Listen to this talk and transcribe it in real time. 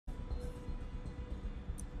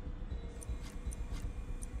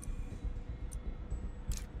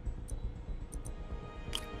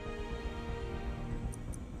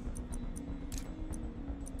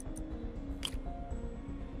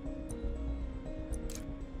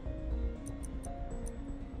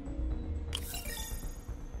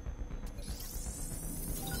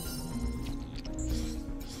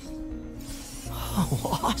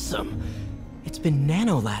awesome! It's been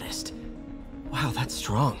nano-latticed. Wow, that's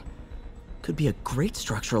strong. Could be a great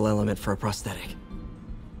structural element for a prosthetic.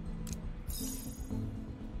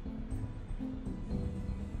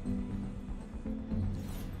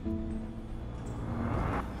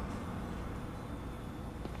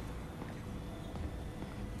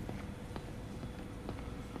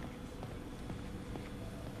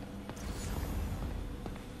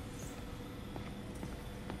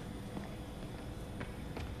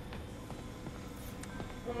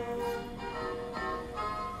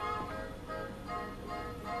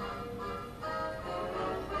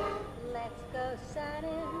 Let's go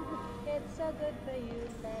sunning, it's so good for you.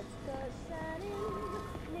 Let's go sunning,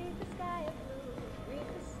 neath the sky of blue. Read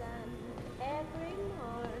the sun every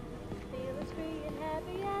morn. Feel as free and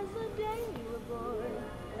happy as the day you were born.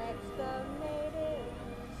 Let's go native,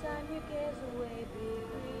 sun your cares away. Be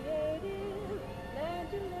creative, learn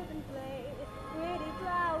to live and play. Pretty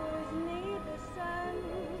flowers need the sun.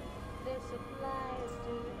 This applies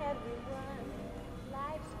to everyone.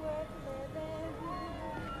 Life's worth living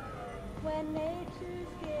when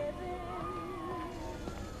nature's giving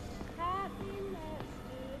happiness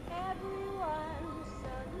to everyone.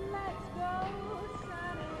 So let's go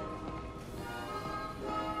sunning.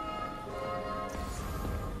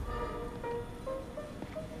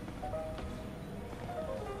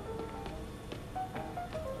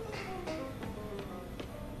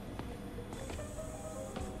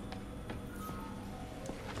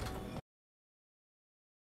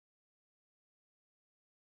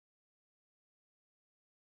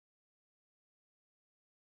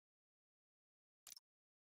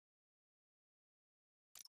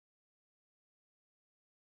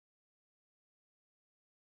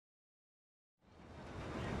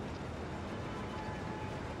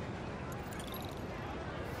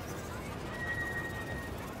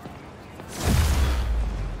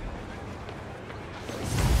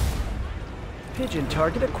 Pigeon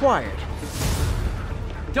target acquired.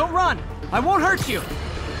 Don't run! I won't hurt you!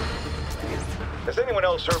 Has anyone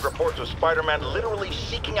else heard reports of Spider-Man literally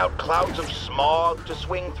seeking out clouds of smog to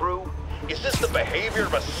swing through? Is this the behavior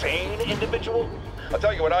of a sane individual? I'll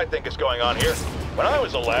tell you what I think is going on here. When I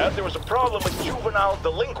was a lad, there was a problem with juvenile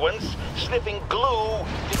delinquents sniffing glue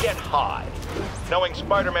to get high. Knowing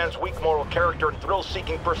Spider-Man's weak moral character and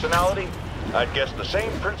thrill-seeking personality, I'd guess the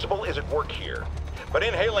same principle is at work here. But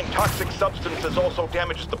inhaling toxic substances also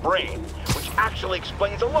damages the brain, which actually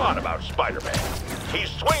explains a lot about Spider-Man. He's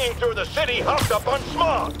swinging through the city hopped up on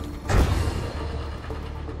smog!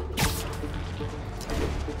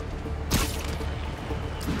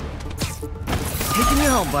 Taking you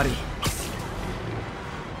home, buddy.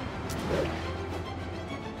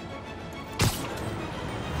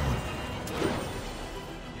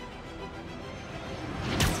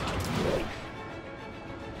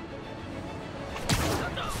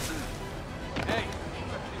 Hey,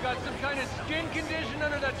 you got some kind of skin condition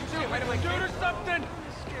under that suit, dude, or something?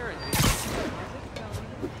 Scaring me.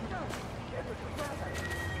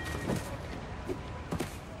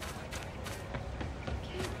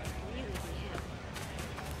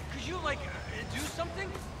 Could you, like, do something?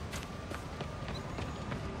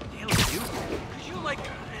 Damn you. Could you, like,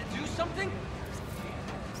 do something?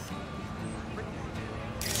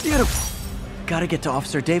 Beautiful. Gotta get to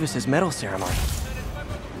Officer Davis's medal ceremony.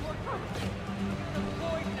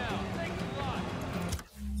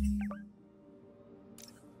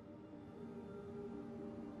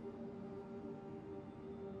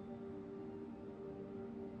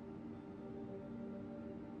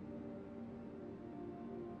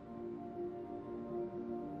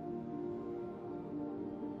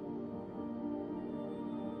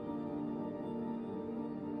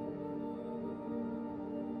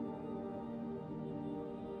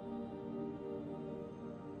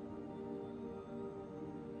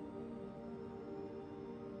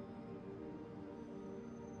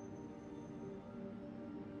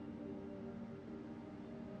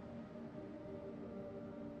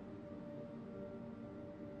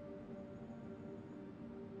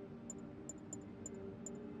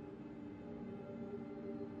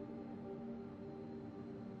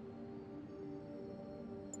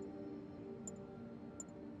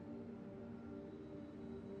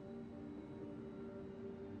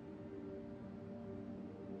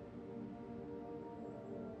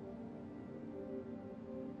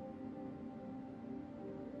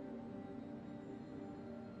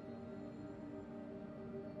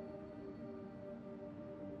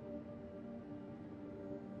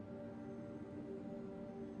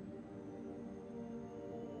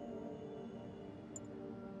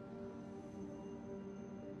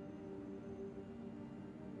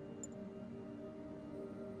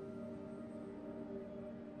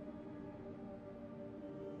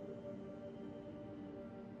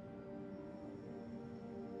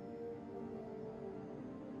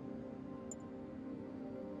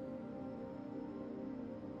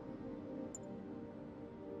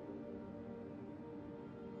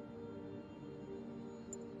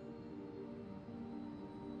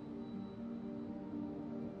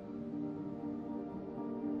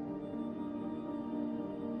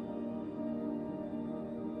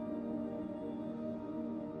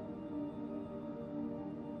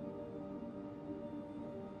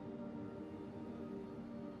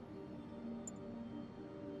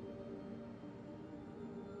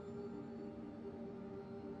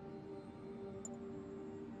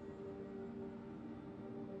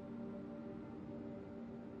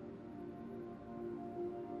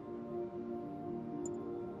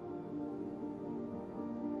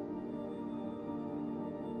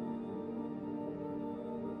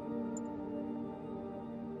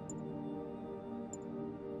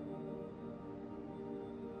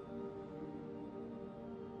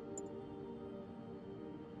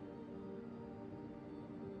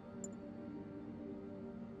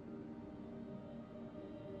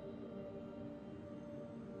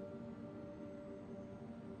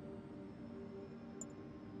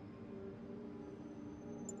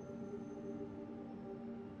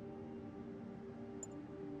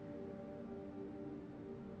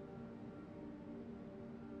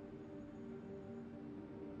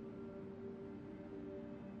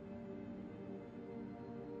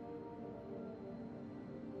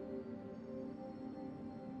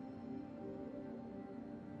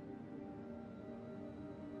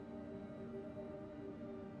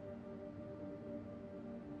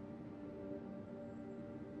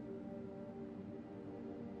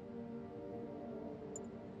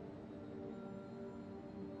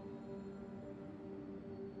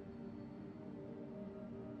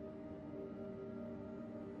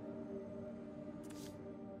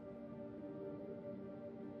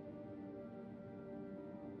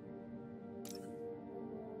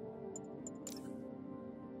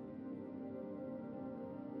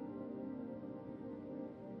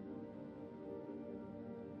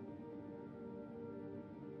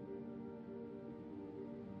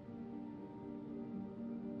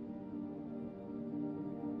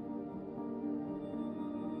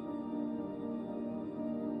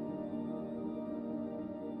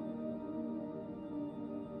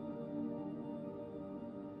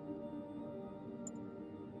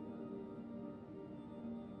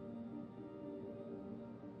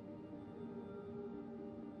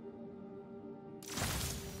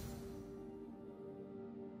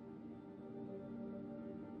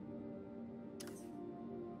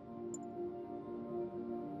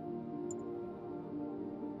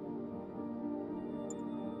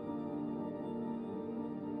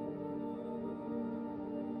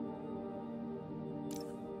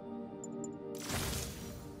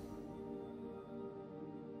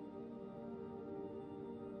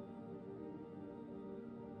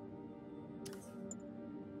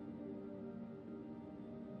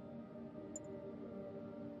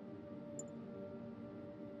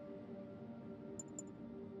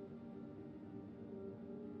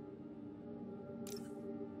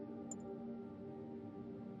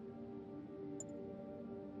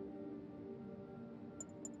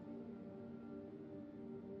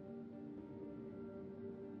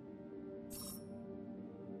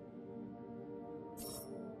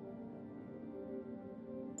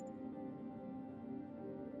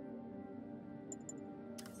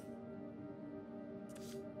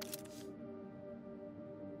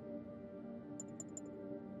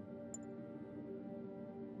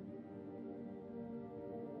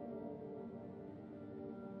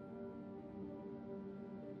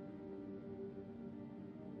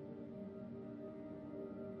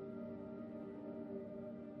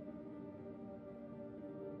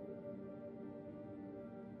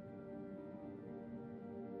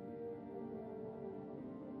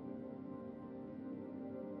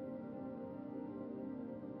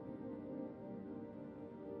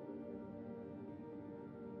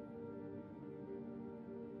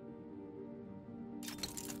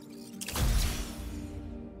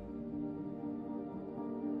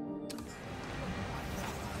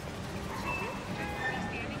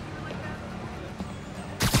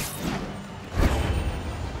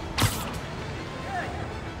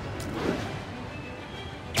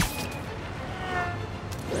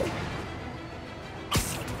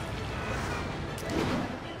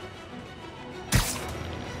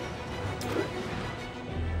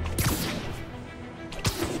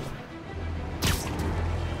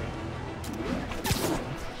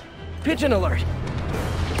 pigeon alert!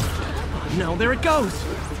 Oh, no, there it goes!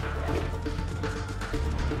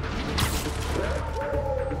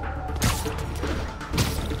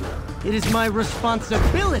 It is my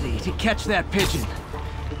responsibility to catch that pigeon.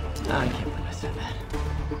 I can't believe I said that.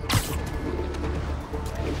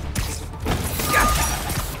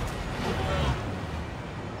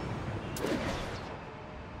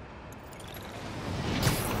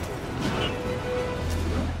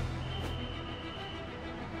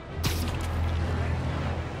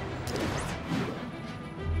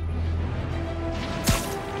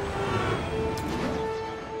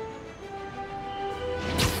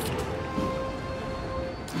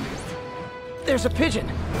 There's a pigeon.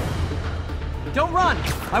 Don't run!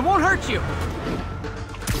 I won't hurt you!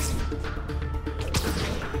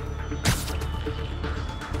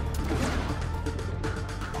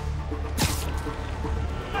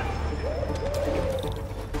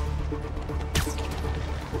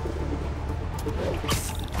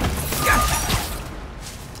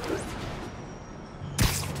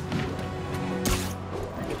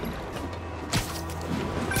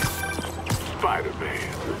 Spider-Man.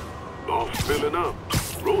 All filling up.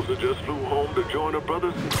 Rosa just flew home to join her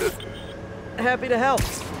brothers and sisters. Happy to help.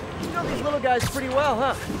 You know these little guys pretty well,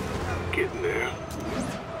 huh? Getting there.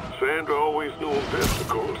 Sandra always knew him best, of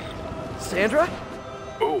course. Sandra?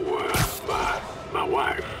 Oh, my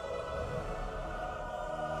wife.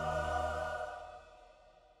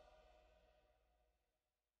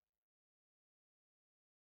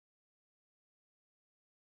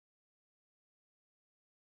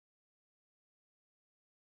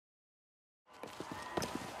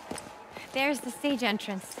 There's the stage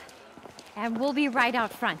entrance. And we'll be right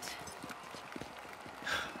out front.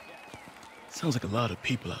 Sounds like a lot of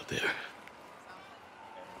people out there.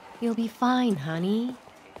 You'll be fine, honey.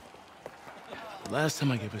 The last time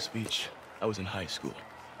I gave a speech, I was in high school.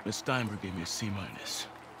 Miss Steinberg gave me a C-.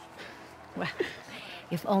 Well,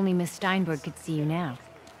 if only Miss Steinberg could see you now.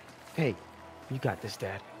 Hey, you got this,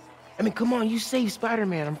 Dad. I mean, come on, you saved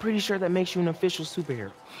Spider-Man. I'm pretty sure that makes you an official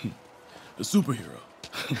superhero. A superhero.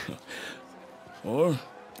 Or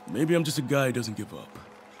maybe I'm just a guy who doesn't give up.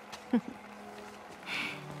 Come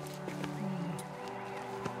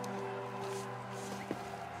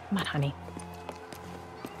on, honey.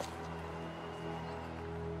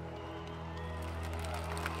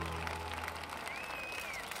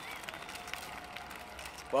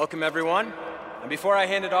 Welcome, everyone. And before I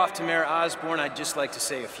hand it off to Mayor Osborn, I'd just like to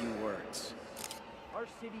say a few words. Our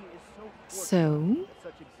city is So?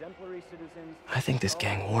 such exemplary citizens. I think this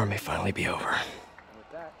gang war may finally be over.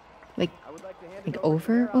 Like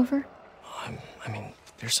over? I mean,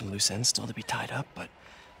 there's some loose ends still to be tied up, but...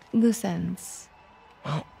 Loose ends.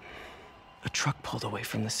 Well, a truck pulled away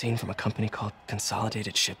from the scene from a company called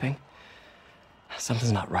Consolidated Shipping.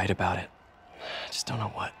 Something's not right about it. I just don't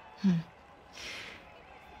know what.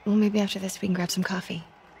 Well, maybe after this we can grab some coffee.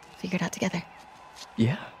 Figure it out together.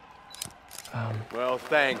 Yeah. Well,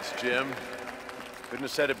 thanks, Jim. Couldn't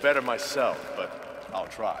have said it better myself, but I'll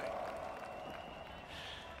try.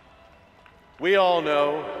 We all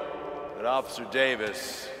know that Officer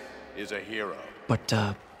Davis is a hero. But,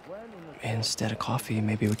 instead of coffee,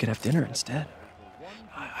 maybe we could have dinner instead.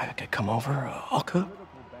 I could come over, I'll cook.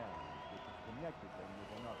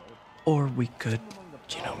 Or we could,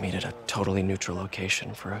 meet at a totally neutral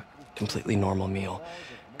location for a completely normal meal,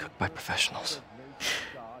 cooked by professionals.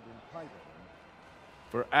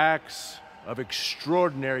 For acts of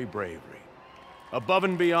extraordinary bravery, above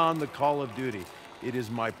and beyond the call of duty, it is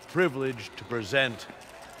my privilege to present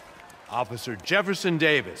Officer Jefferson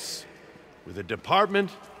Davis with the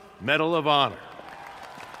Department Medal of Honor.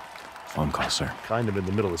 Phone call, sir. Kind of in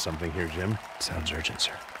the middle of something here, Jim. Sounds urgent,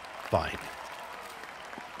 sir. Fine.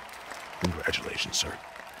 Congratulations, sir.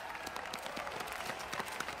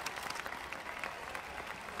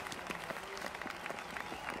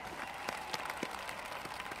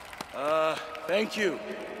 Thank you,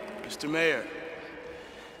 Mr. Mayor.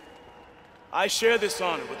 I share this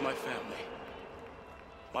honor with my family.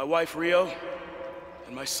 My wife, Rio,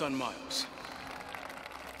 and my son, Miles.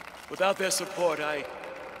 Without their support, I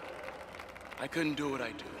couldn't do what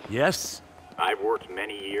I do. Yes? I've worked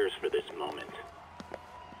many years for this moment.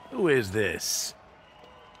 Who is this?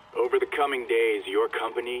 Over the coming days, your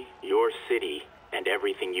company, your city, and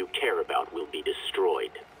everything you care about will be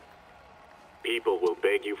destroyed. People will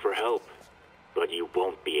beg you for help, but you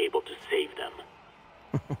won't be able to save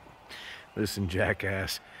them. Listen,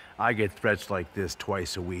 jackass, I get threats like this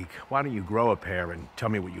twice a week. Why don't you grow a pair and tell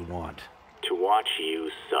me what you want? To watch you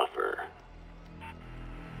suffer.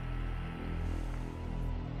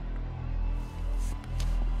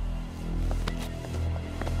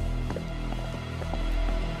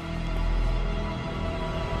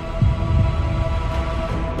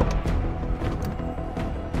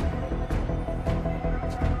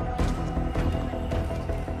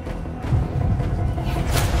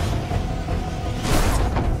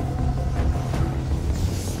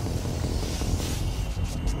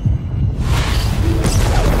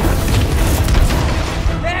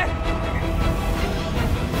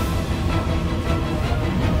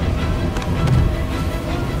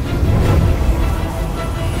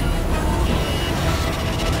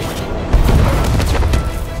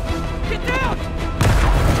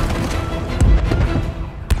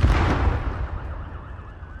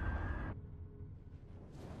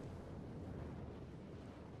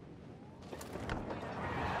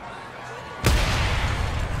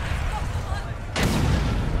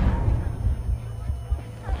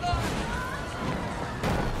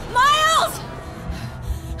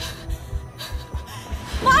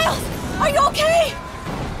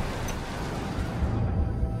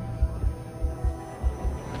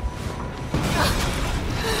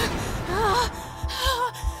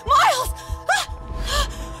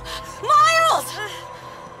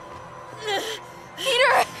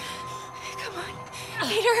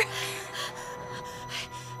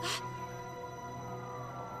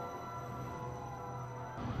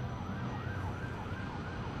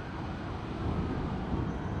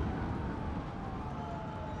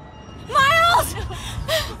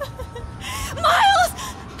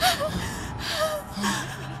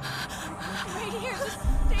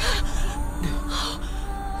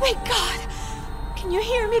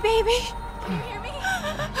 me, baby? Can you hear me?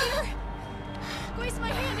 Peter! Squeeze my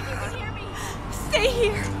hand if you can hear me. Stay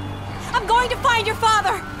here. I'm going to find your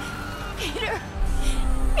father. Peter.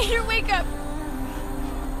 Peter, wake up.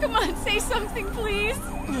 Come on, say something, please.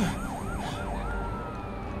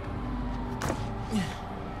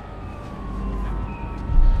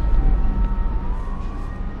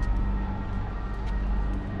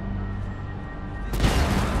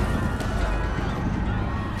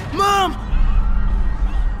 Mom!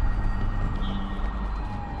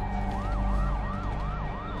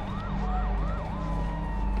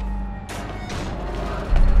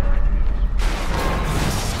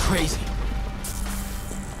 This is crazy.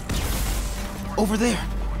 Over there.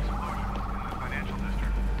 Financial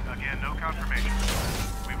district. Again, no confirmation.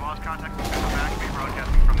 We've lost contact with Mr. McAfee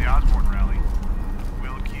broadcasting from the Osborne rally.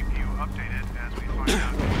 We'll keep you updated as we find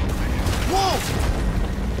out new information. Whoa!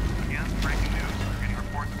 Again, breaking news. We're getting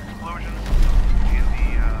reports of explosions in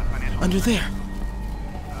the financial Under there.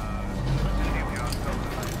 vicinity of the Osborne.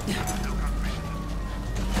 No confirmation.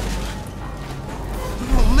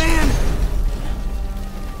 Oh, man!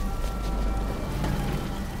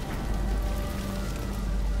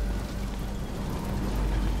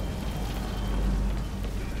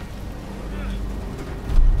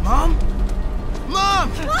 Mom? Mom!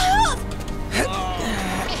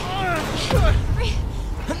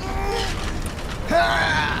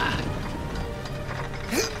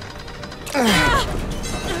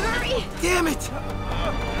 Hurry! Damn it!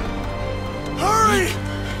 Hurry!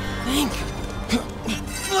 Think.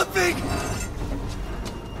 Flipping!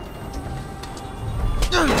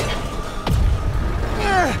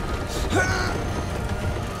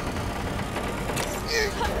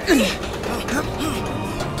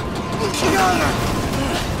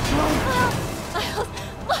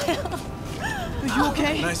 Are you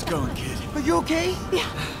okay? Nice going, kid. Are you okay? Yes.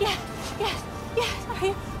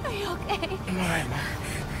 Are you okay? I'm alright, Mom.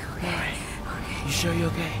 I'm alright. You sure you're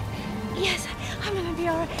okay? Yes, I'm gonna be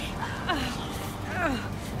alright.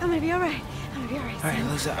 I'm gonna be alright. I'm gonna be alright. Alright,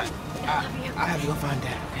 Lisa. I have to go find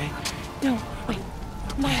Dad, okay? No, wait.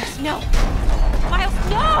 Miles, no! Miles,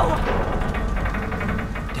 no!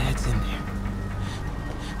 Dad's in there.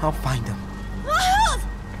 I'll find him. Miles!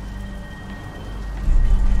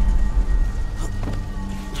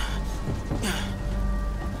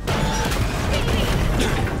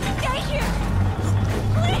 Stay here!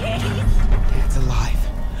 Please! Dad's alive.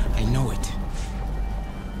 I know it.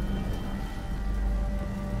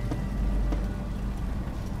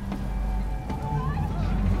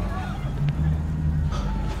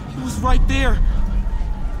 He was right there.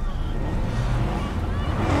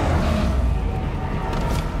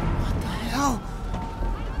 What the hell?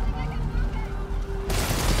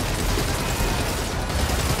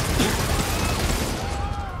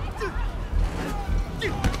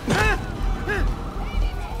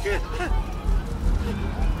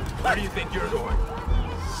 Where do you think you're going?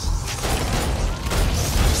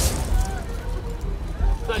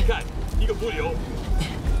 再看一个浮流。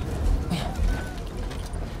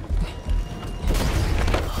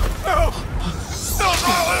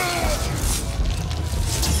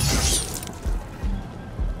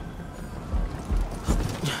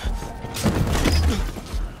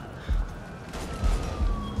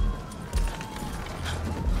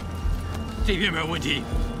这边没有问题，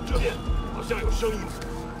这边好像有声音。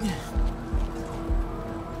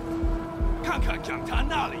看看讲坛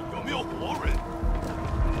那里有没有活人。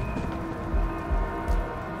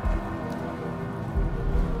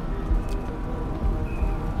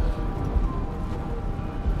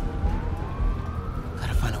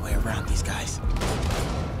Gotta find a way around these guys.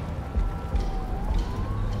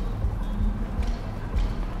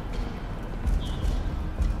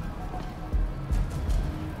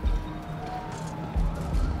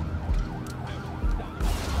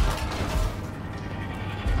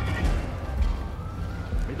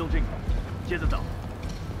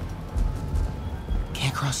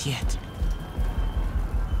 Can't cross yet.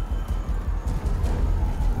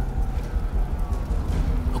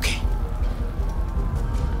 Okay.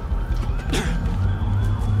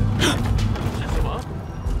 是什么？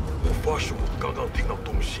我发誓，我刚刚听到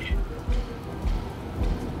东西。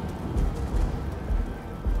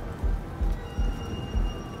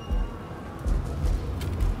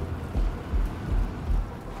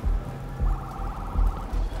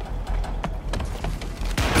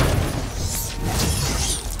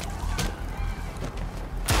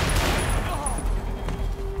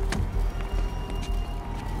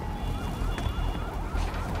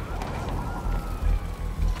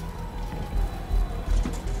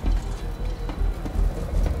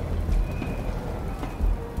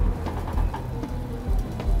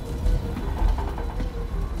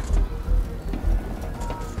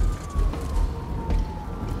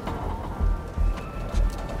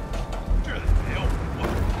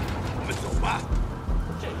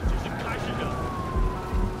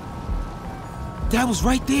guy was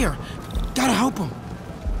right there. Gotta help him.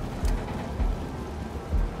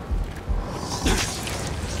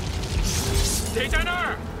 Stay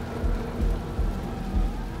down!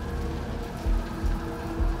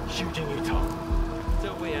 修正一套，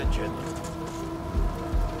这会安全的。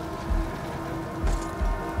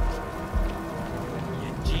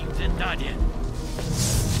眼睛睁大点。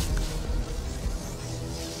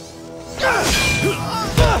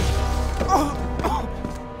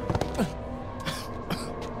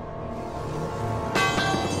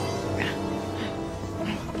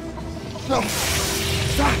No!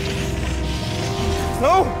 Stop!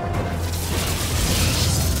 No!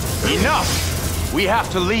 Enough! We have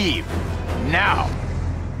to leave. Now!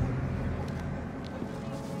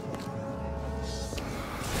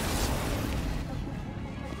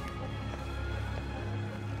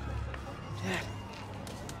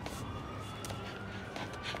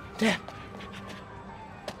 Dad.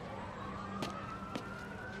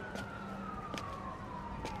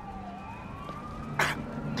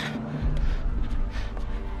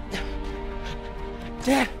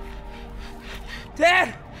 Dad!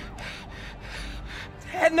 Dad!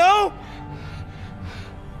 Dad, no!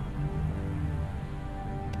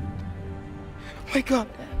 Wake up,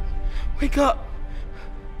 Dad. Wake up.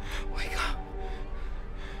 Wake up.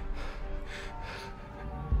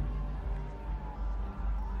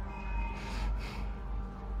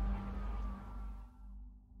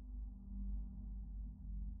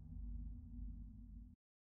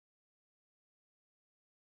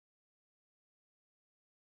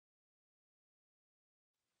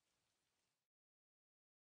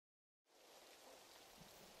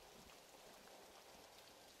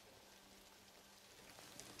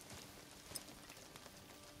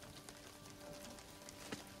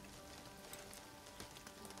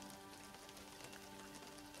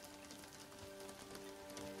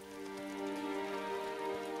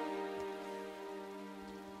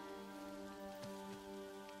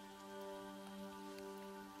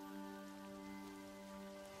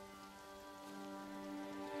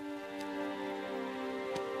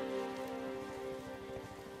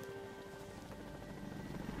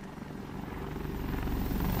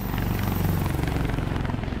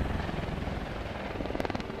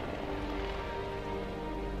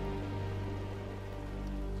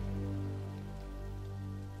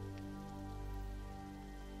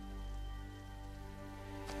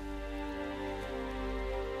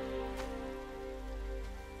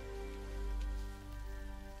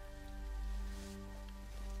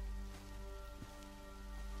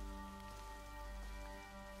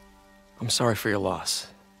 I'm sorry for your loss.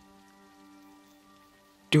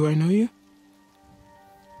 Do I know you?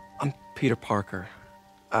 I'm Peter Parker.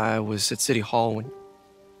 I was at City Hall when...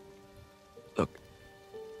 Look,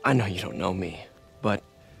 I know you don't know me, but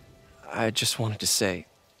I just wanted to say...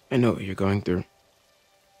 I know what you're going through.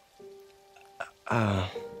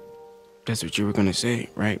 That's what you were gonna say,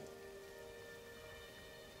 right?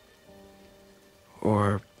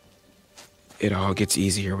 Or it all gets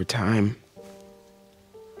easier with time.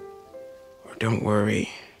 Or don't worry.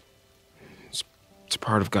 It's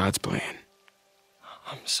part of God's plan.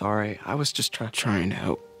 I'm sorry. I was just trying to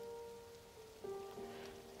help.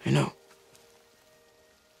 I know.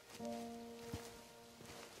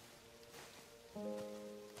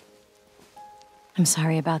 I'm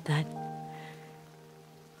sorry about that.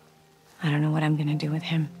 I don't know what I'm gonna do with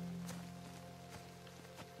him.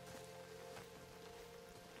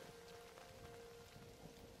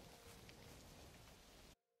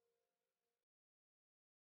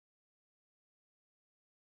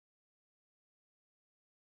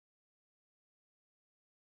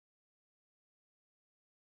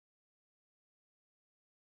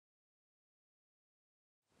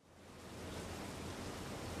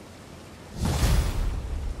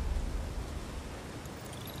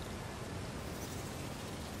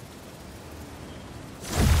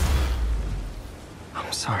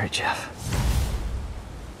 I'm sorry, Jeff.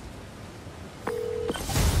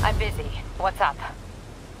 I'm busy. What's up?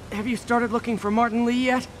 Have you started looking for Martin Lee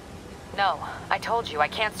yet? No. I told you, I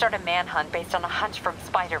can't start a manhunt based on a hunch from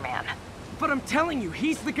Spider-Man. But I'm telling you,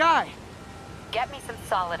 he's the guy. Get me some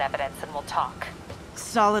solid evidence and we'll talk.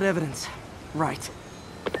 Solid evidence. Right.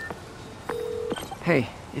 Hey,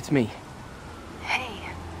 it's me. Hey.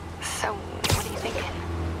 So, what are you thinking?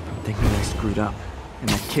 I'm thinking I screwed up, and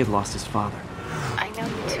that kid lost his father. I know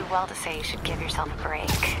you too well to say you should give yourself a break.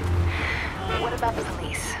 What about the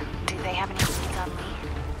police? Do they have any leads on Lee?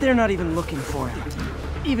 They're not even looking for him.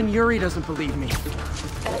 Even Yuri doesn't believe me.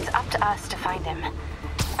 Then it's up to us to find him.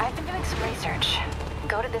 I've been doing some research.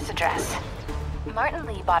 Go to this address. Martin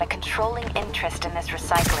Lee bought a controlling interest in this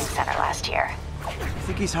recycling center last year.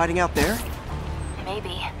 Think he's hiding out there?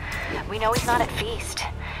 Maybe. We know he's not at Feast.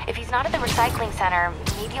 If he's not at the recycling center,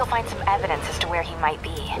 maybe you'll find some evidence as to where he might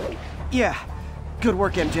be. Yeah. Good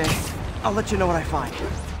work, MJ. I'll let you know what I find.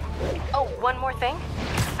 Oh, one more thing.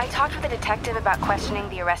 I talked with a detective about questioning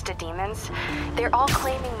the arrested demons. They're all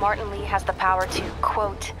claiming Martin Lee has the power to,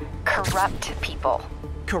 quote, corrupt people.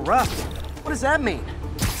 Corrupt? What does that mean?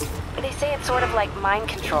 They say it's sort of like mind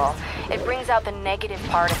control. It brings out the negative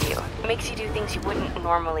part of you. Makes you do things you wouldn't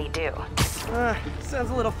normally do. Sounds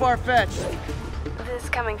a little far-fetched. This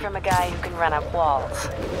coming from a guy who can run up walls.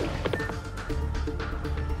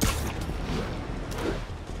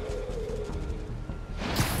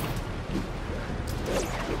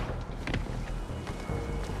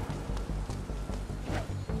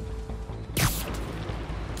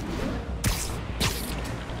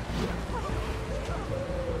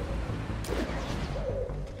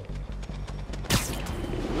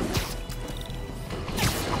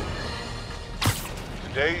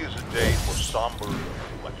 Today is a day for somber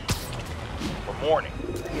reflection, for mourning,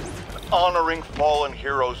 and honoring fallen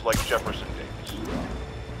heroes like Jefferson Davis.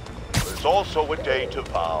 But it's also a day to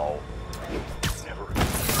vow never again.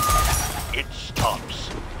 It stops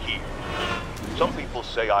here. Some people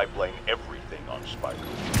say I blame everything on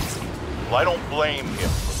Spider-Man. Well, I don't blame him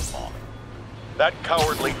for the bombing. That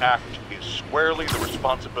cowardly act is squarely the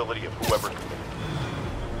responsibility of whoever committed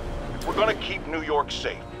it. If we're gonna keep New York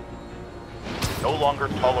safe, no longer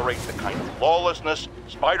tolerate the kind of lawlessness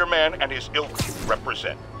Spider-Man and his ilk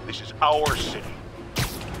represent. This is our city.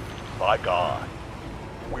 By God,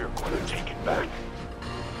 we're going to take it back.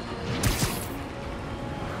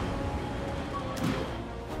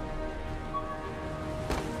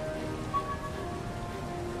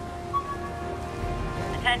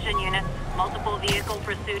 Attention units. Multiple vehicle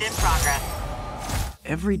pursuit in progress.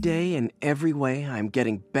 Every day in every way, I'm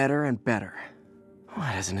getting better and better.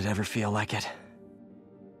 Why doesn't it ever feel like it?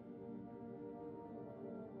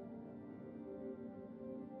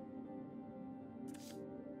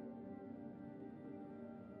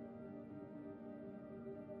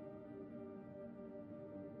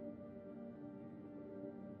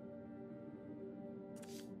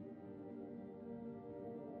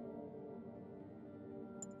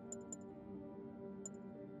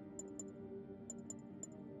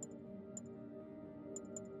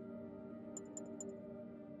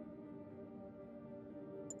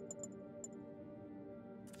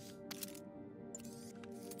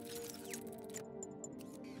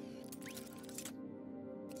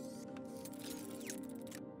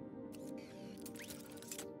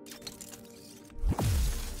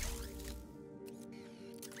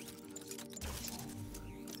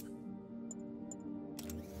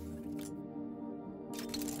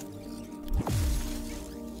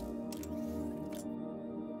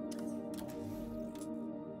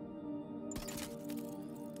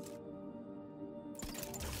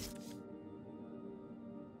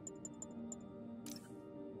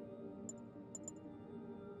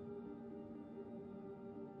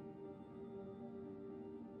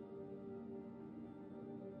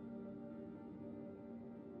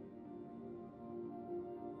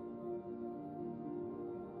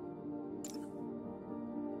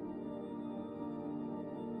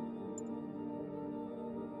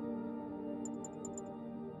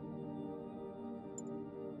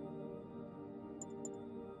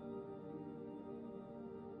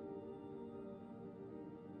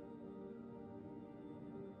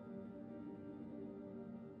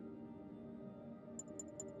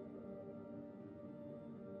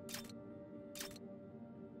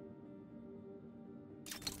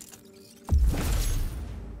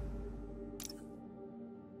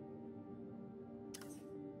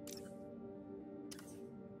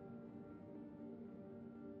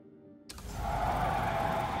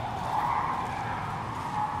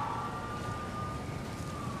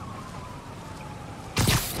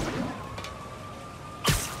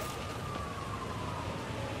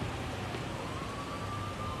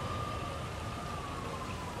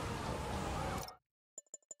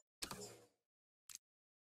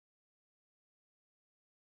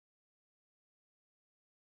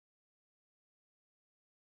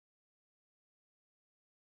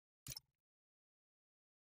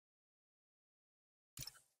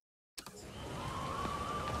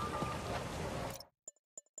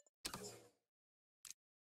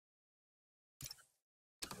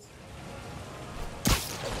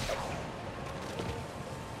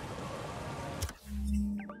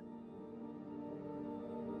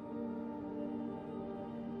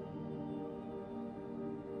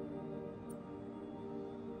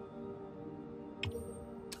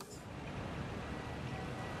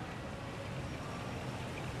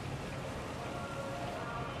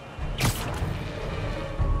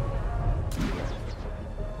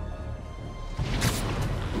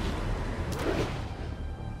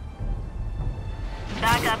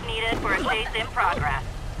 unit for a chase in progress.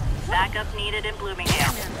 Backup needed in Bloomingdale.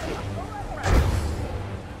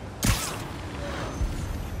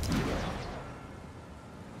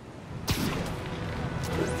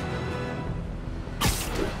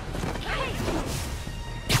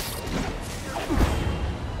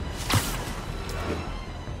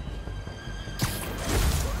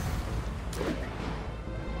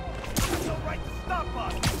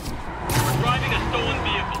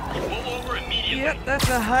 Yep, that's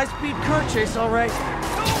a high-speed car chase, all right.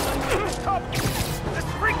 This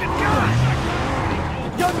freaking guy!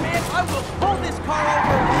 Young man, I will pull this car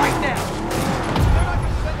over right now!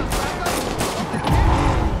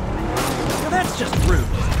 Now that's just rude.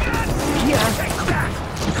 Yeah.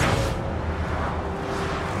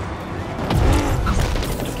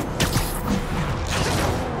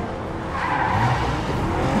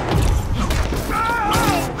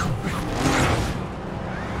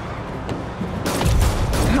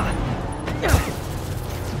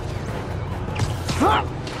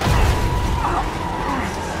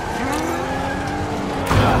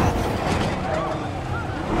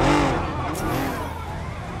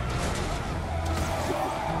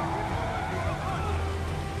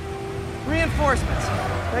 Reinforcements.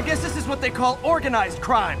 I guess this is what they call organized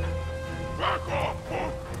crime. Back off,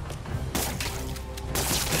 punk!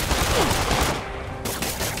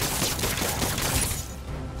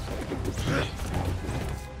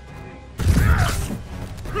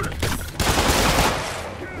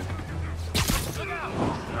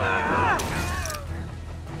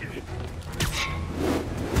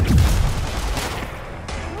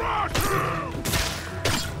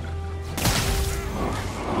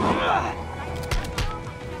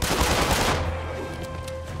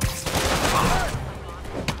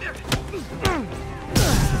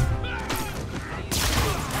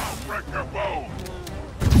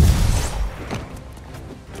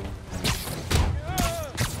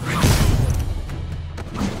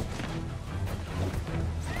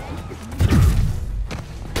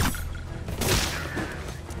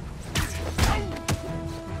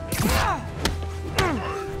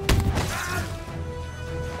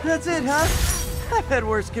 That's it, huh? I've had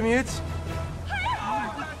worse commutes.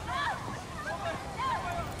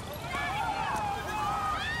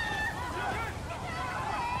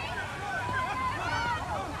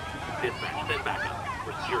 Dispatch, send backup.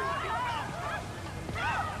 We're securing the field.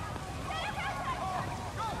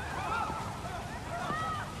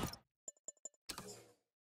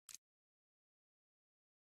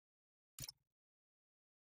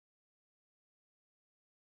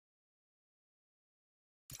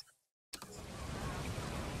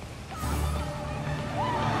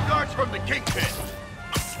 Guards from the Kingpin!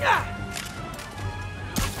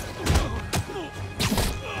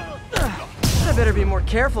 I better be more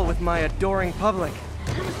careful with my adoring public.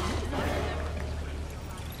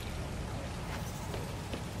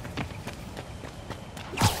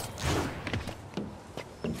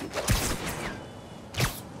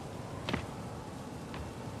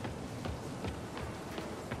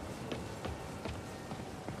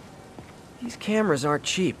 These cameras aren't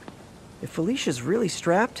cheap. If Felicia's really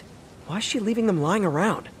strapped, why is she leaving them lying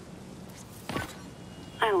around?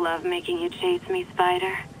 I love making you chase me,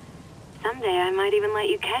 Spider. Someday I might even let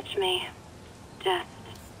you catch me. Just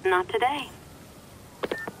not today.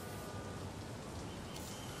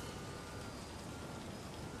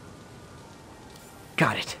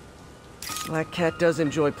 Got it. Black Cat does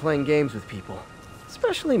enjoy playing games with people.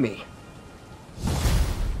 Especially me.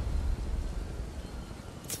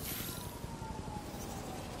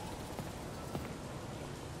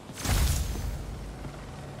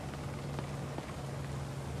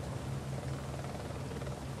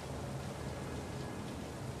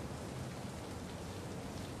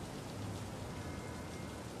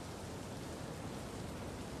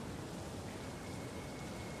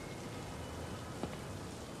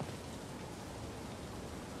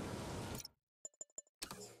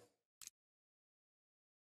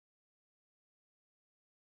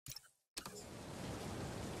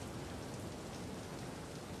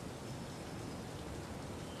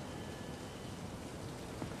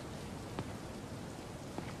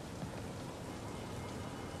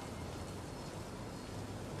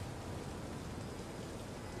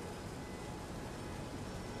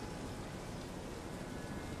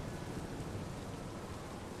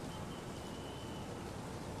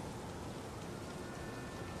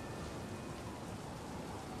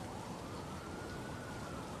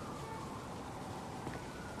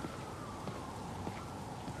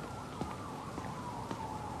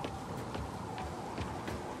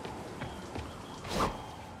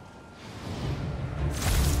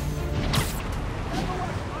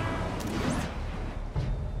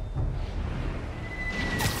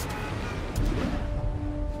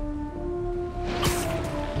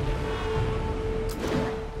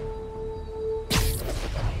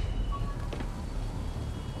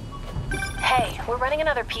 running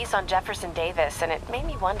another piece on Jefferson Davis, and it made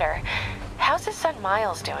me wonder, how's his son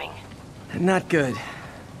Miles doing? Not good.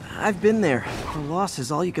 I've been there. The loss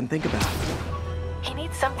is all you can think about. He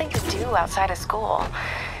needs something to do outside of school.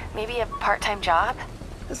 Maybe a part-time job?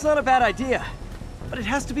 It's not a bad idea, but it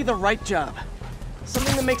has to be the right job.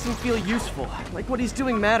 Something that makes him feel useful, like what he's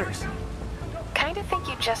doing matters. Kind of think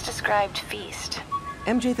you just described Feast.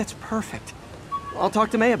 MJ, that's perfect. I'll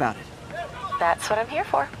talk to May about it. That's what I'm here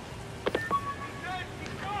for.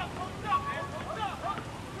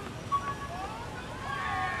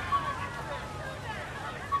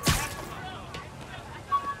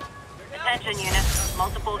 Attention units.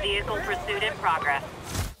 Multiple vehicle pursuit in progress.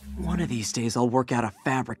 One of these days, I'll work out a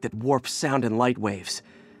fabric that warps sound and light waves.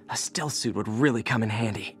 A stealth suit would really come in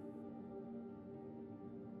handy.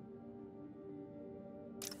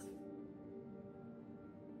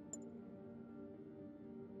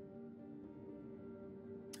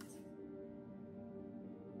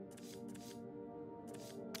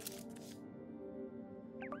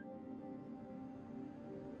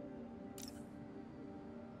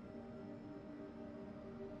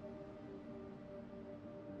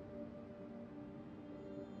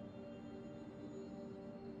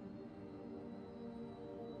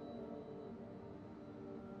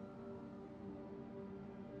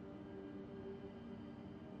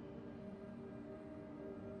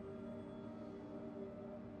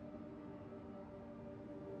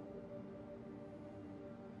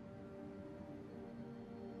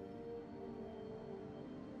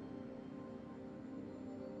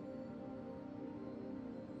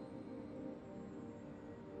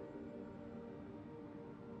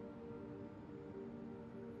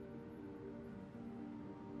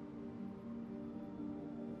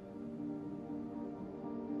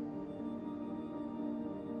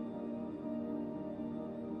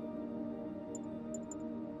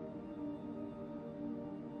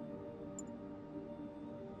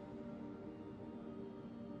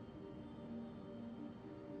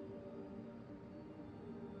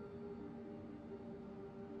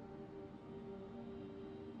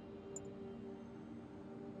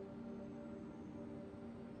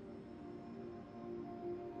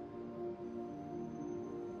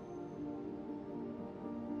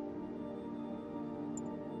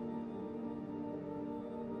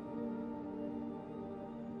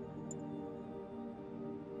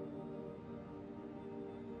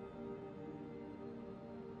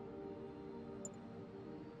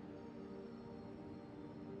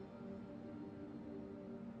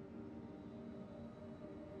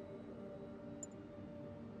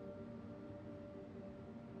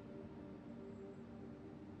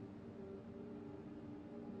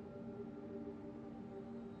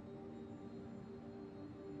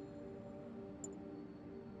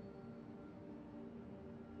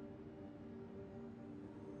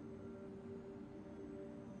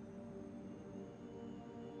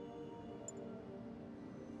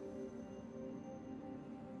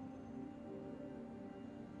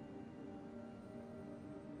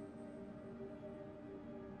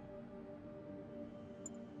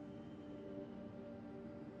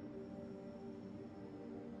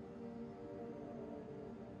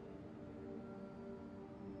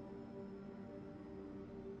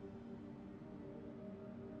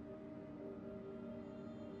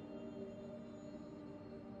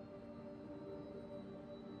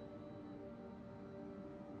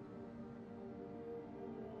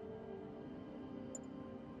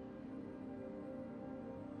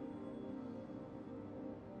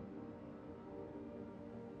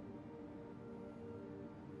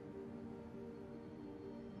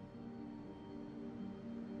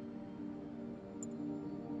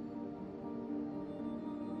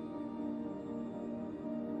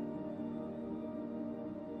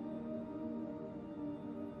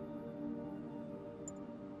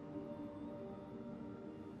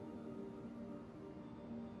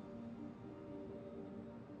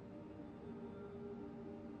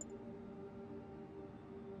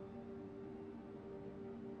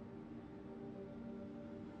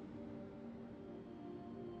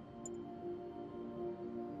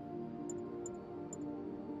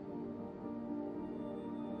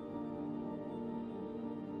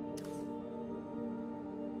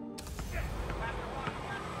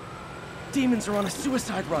 Demons are on a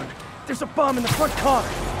suicide run. There's a bomb in the front car.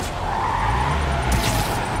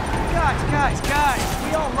 Guys,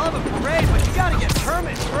 we all love a parade, but you gotta get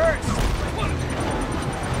permits first.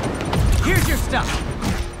 Here's your stuff.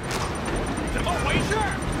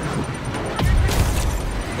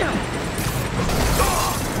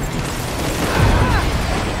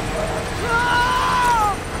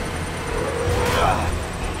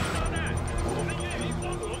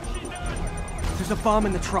 There's a bomb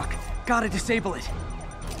in the truck. Gotta disable it.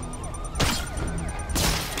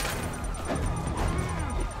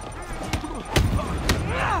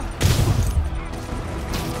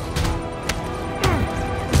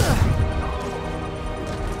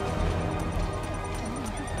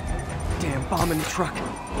 Damn bomb in the truck.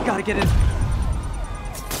 Gotta get it.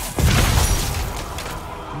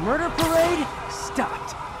 Murder parade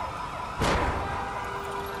stopped.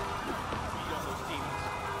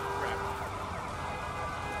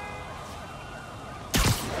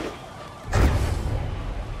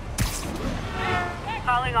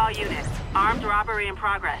 Calling all units. Armed robbery in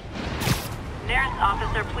progress. Nearest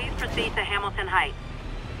officer, please proceed to Hamilton Heights.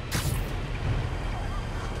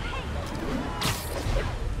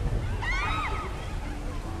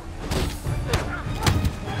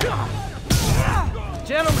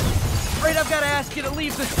 Gentlemen, afraid I've got to ask you to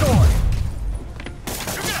leave the store.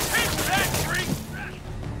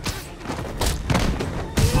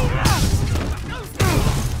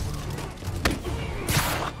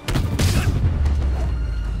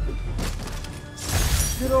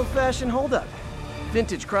 Good old-fashioned holdup.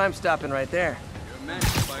 Vintage crime stopping right there. Good man,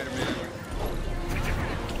 Spider-Man.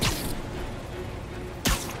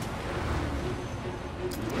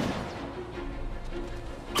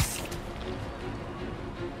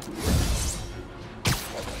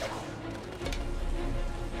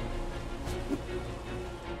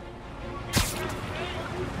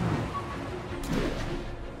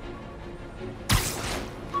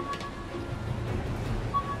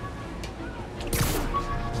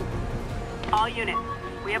 All units,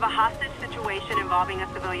 we have a hostage situation involving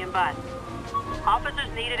a civilian bus.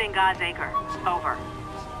 Officers needed in God's Acre. Over.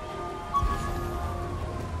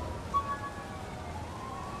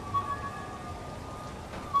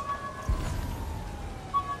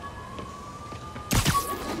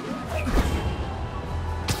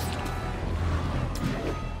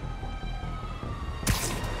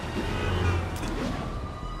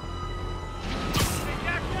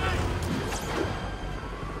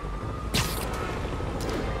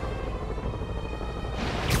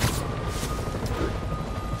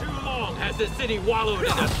 The city wallowed in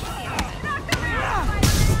the...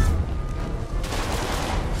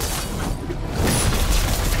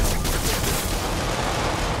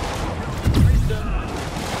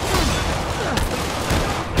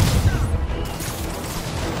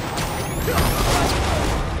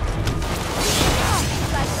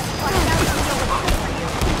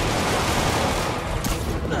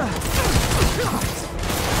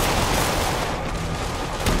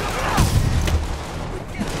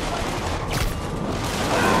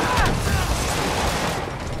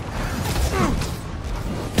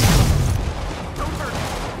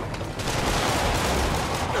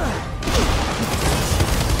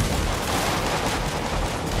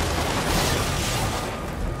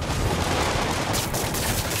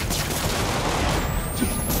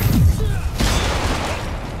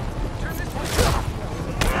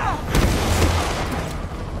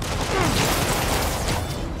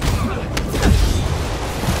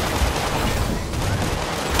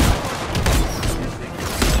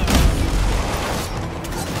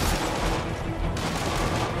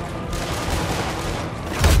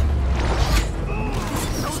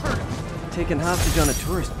 Taken hostage on a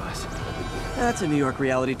tourist bus. That's a New York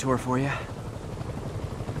reality tour for you.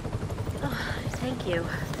 Oh, thank you.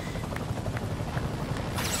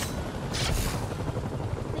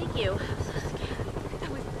 Thank you. I'm so scared. That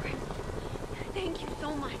was great. Thank you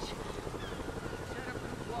so much.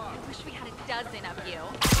 I wish we had a dozen of you.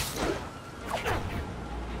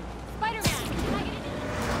 Spider-Man, can I get in?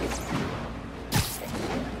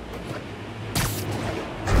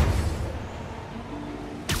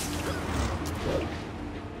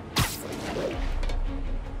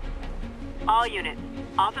 All units,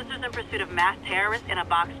 officers in pursuit of masked terrorists in a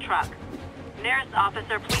box truck. Nearest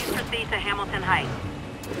officer, please proceed to Hamilton Heights.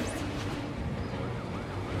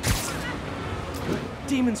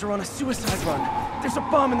 Demons are on a suicide run. There's a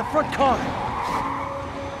bomb in the front car.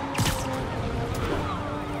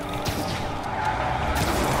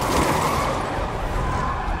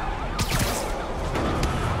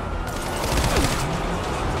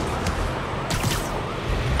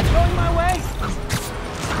 Going my way?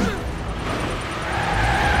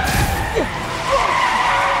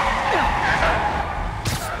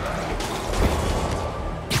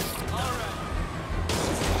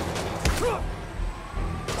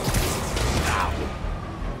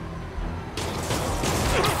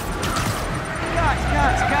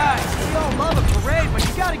 Guys, we all love a parade, but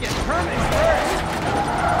you gotta get permits first.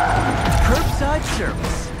 Curbside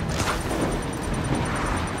service.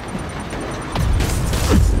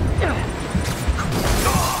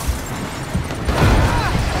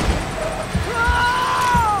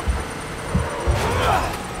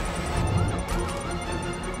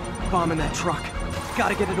 bomb in that truck.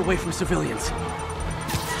 Gotta get it away from civilians.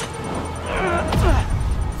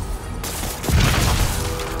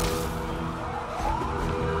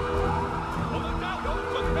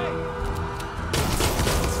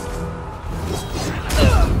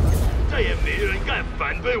 再也没人敢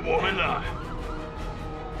反对我们了。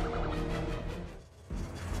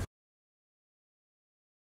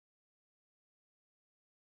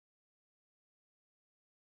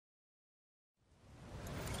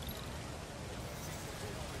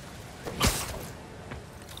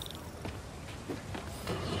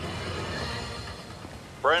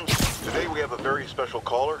 Friends, today we have a very special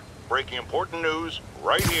caller, breaking important news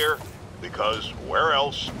right here, because where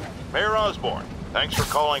else? Mayor Osborn, thanks for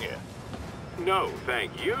calling in. No,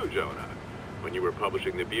 thank you, Jonah. When you were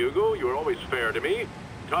publishing the Bugle, you were always fair to me.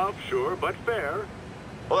 Tough, sure, but fair.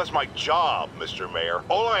 Well, that's my job, Mr. Mayor.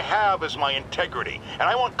 All I have is my integrity, and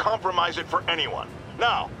I won't compromise it for anyone.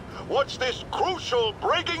 Now, what's this crucial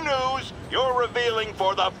breaking news you're revealing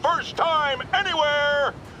for the first time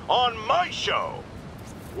anywhere on my show?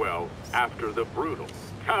 Well, after the brutal,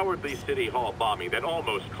 cowardly City Hall bombing that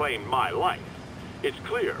almost claimed my life, it's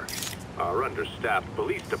clear our understaffed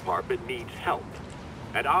police department needs help.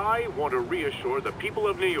 And I want to reassure the people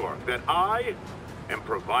of New York that I am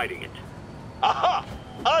providing it. Aha!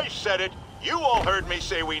 I said it! You all heard me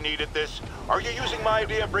say we needed this. Are you using my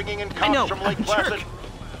idea of bringing in cops from Lake Placid?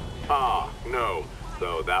 Ah, no.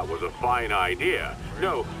 So that was a fine idea.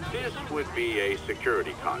 No, this would be a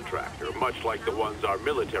security contractor, much like the ones our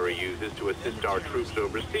military uses to assist our troops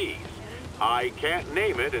overseas. I can't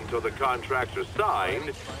name it until the contracts are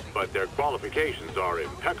signed, but their qualifications are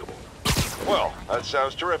impeccable. Well, that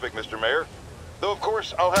sounds terrific, Mr. Mayor. Though, of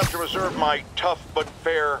course, I'll have to reserve my tough but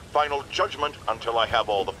fair final judgment until I have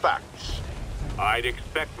all the facts. I'd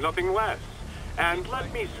expect nothing less. And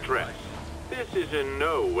let me stress, this is in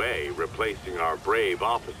no way replacing our brave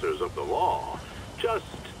officers of the law, just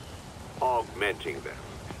augmenting them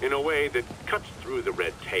in a way that cuts through the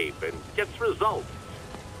red tape and gets results.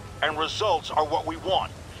 And results are what we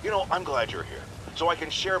want. You know, I'm glad you're here, so I can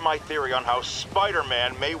share my theory on how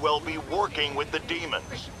Spider-Man may well be working with the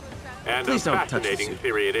demons. And a fascinating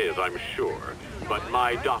theory it is, I'm sure. But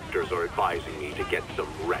my doctors are advising me to get some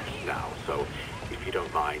rest now, so if you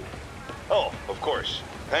don't mind. Oh, of course.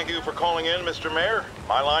 Thank you for calling in, Mr. Mayor.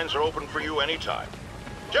 My lines are open for you anytime.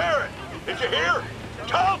 Jared, did you hear?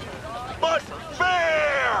 Tough but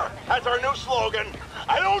fair! That's our new slogan.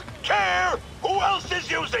 I don't care who else is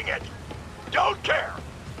using it. Don't care.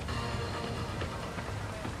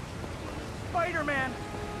 Spider-Man!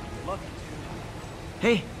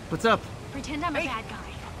 Hey, what's up? Pretend I'm a bad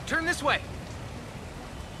guy. Turn this way.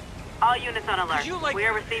 All units on alert. We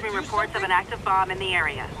are receiving reports of an active bomb in the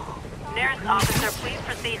area. Nearest officer, please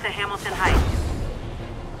proceed to Hamilton Heights.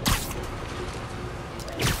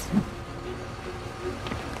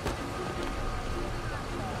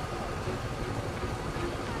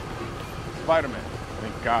 Spider-Man,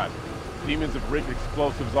 thank God. Demons have rigged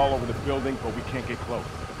explosives all over the building, but we can't get close.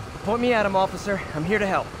 Point me at him, officer. I'm here to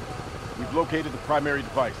help. We've located the primary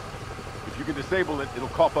device. If you can disable it, it'll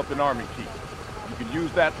cough up an arming key. You can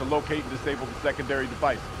use that to locate and disable the secondary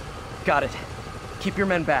device. Got it. Keep your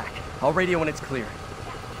men back. I'll radio when it's clear.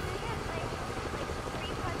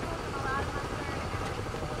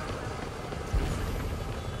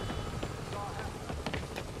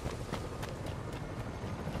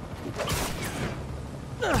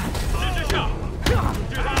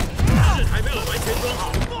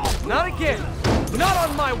 Not again! Not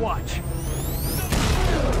on my watch!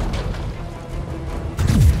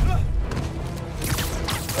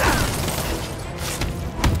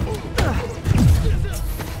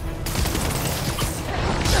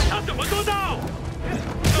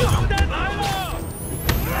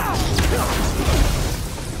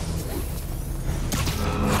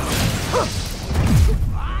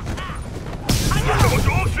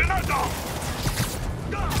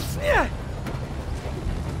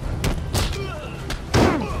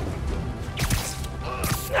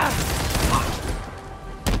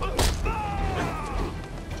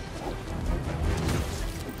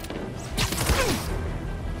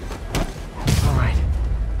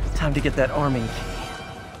 Time to get that arming key.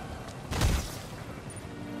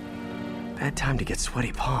 Bad time to get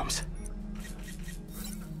sweaty palms.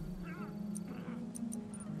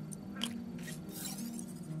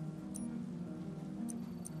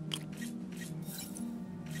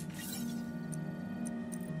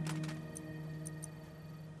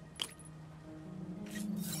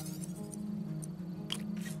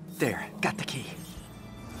 There, got the key.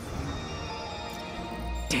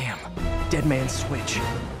 Damn, dead man's switch.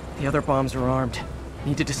 The other bombs are armed.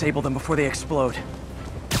 Need to disable them before they explode.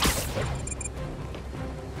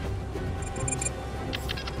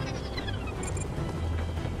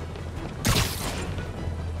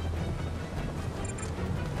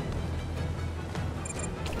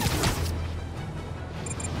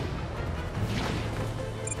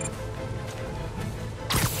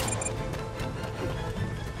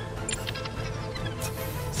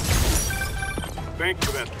 Thanks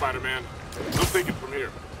for that, Spider-Man. We'll take it from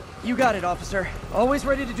here. You got it, officer. Always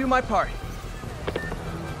ready to do my part.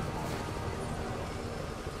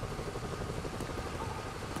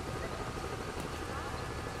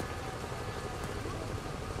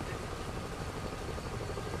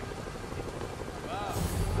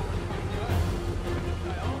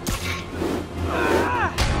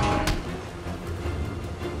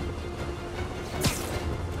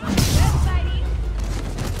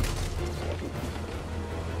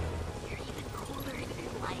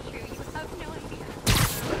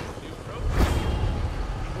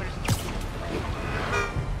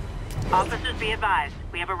 Officers be advised,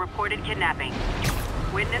 we have a reported kidnapping.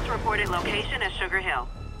 Witness reported location as Sugar Hill.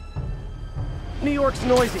 New York's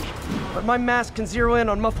noisy, but my mask can zero in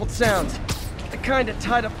on muffled sounds. The kind a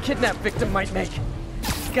tied-up kidnap victim might make.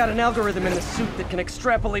 Got an algorithm in the suit that can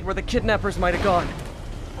extrapolate where the kidnappers might have gone.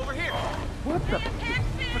 Over here! What the?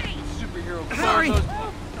 Superhero. Sorry!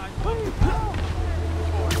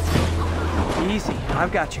 Easy,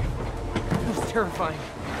 I've got you. That was terrifying.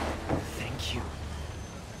 Thank you.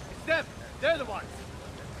 It's them! They're the ones!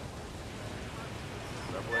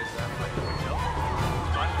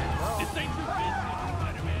 This ain't your business,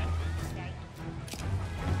 Spider-Man.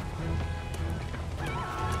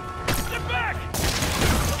 Get back!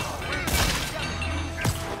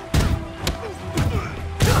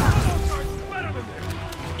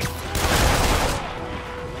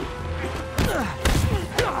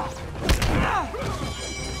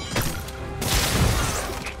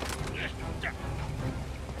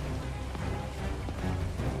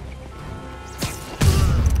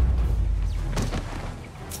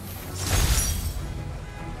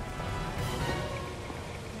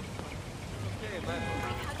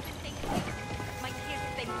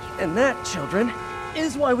 And that, children,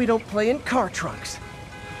 is why we don't play in car trunks.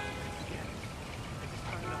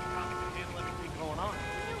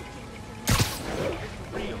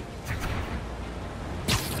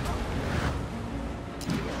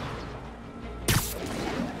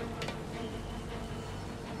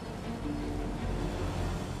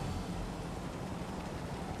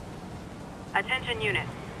 Attention units.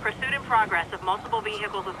 Pursuit in progress of multiple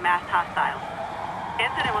vehicles with masked hostiles.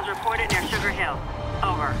 Incident was reported near Sugar Hill.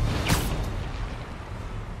 Over.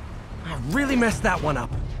 I really messed that one up.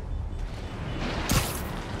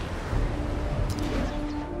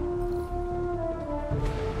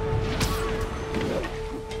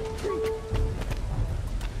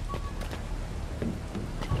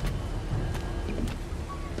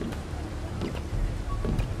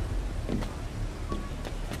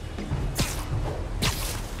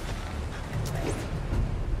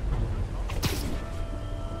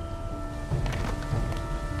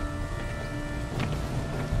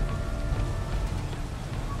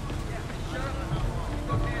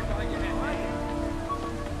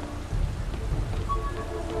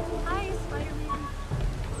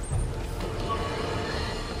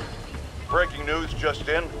 Breaking news just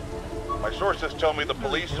in. My sources tell me the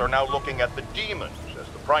police are now looking at the Demons as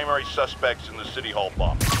the primary suspects in the City Hall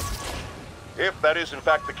bombing. If that is in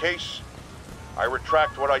fact the case, I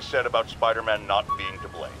retract what I said about Spider-Man not being to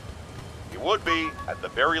blame. He would be, at the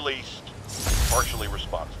very least, partially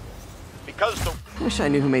responsible. Because the... Wish I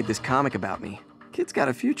knew who made this comic about me. Kid's got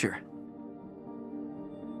a future.